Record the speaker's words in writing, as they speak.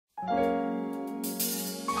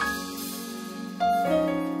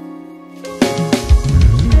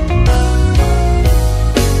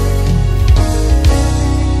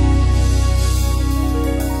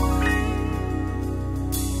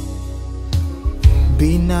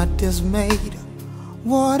Be not dismayed,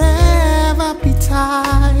 whatever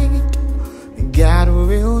betide, God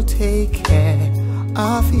will take care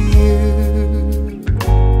of you.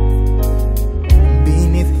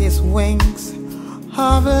 Beneath His wings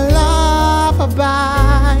of love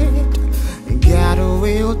abide, God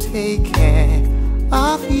will take care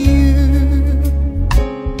of you.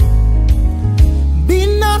 Be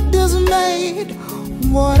not dismayed,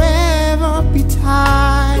 whatever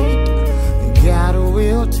betide, God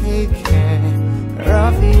will take care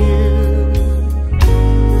of you.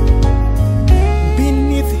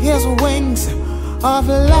 Beneath His wings of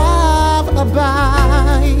love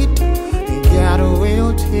abide, God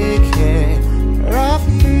will take care of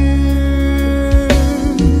you.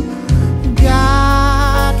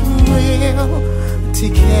 God will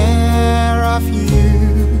take care of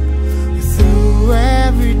you through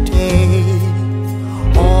every day,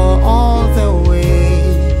 all the way.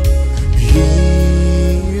 He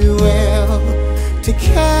will take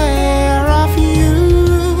care of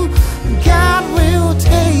you. God will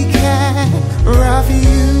take care of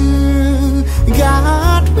you.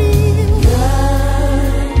 God will take care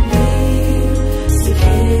of you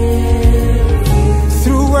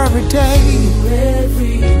through every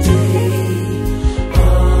day.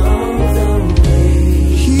 All the way.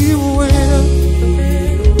 He will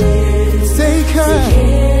take care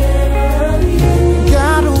of you.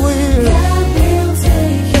 God will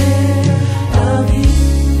take care of you.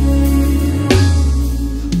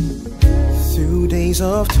 Through days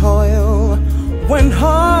of toil, when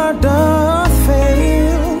heart doth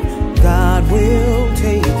fail, God will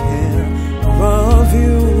take care of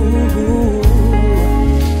you.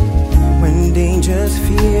 When dangers,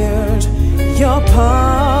 fears, your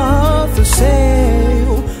path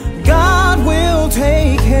assail, God will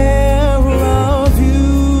take care of you.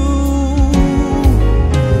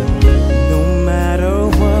 No matter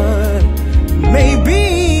what may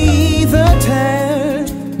be the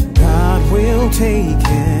test, God will take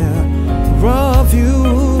care of you.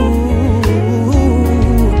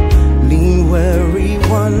 Lean weary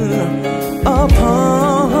one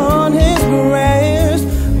upon His breast,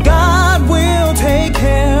 God will take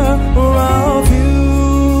care of you.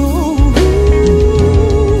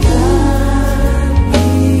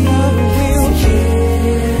 God will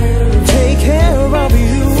take care of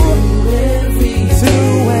you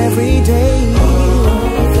through every day.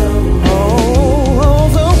 All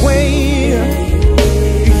the way.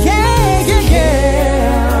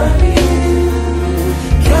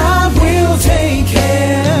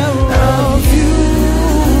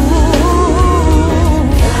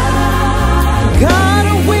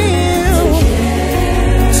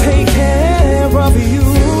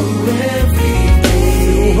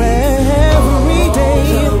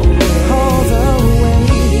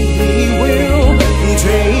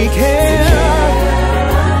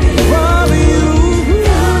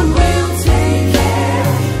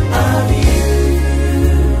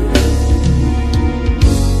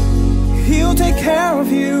 He'll take care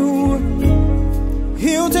of you.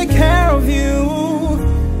 He'll take care of you.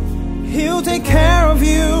 He'll take care of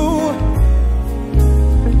you.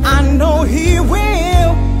 I know He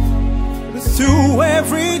will. Through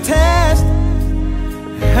every test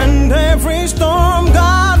and every storm,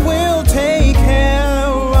 God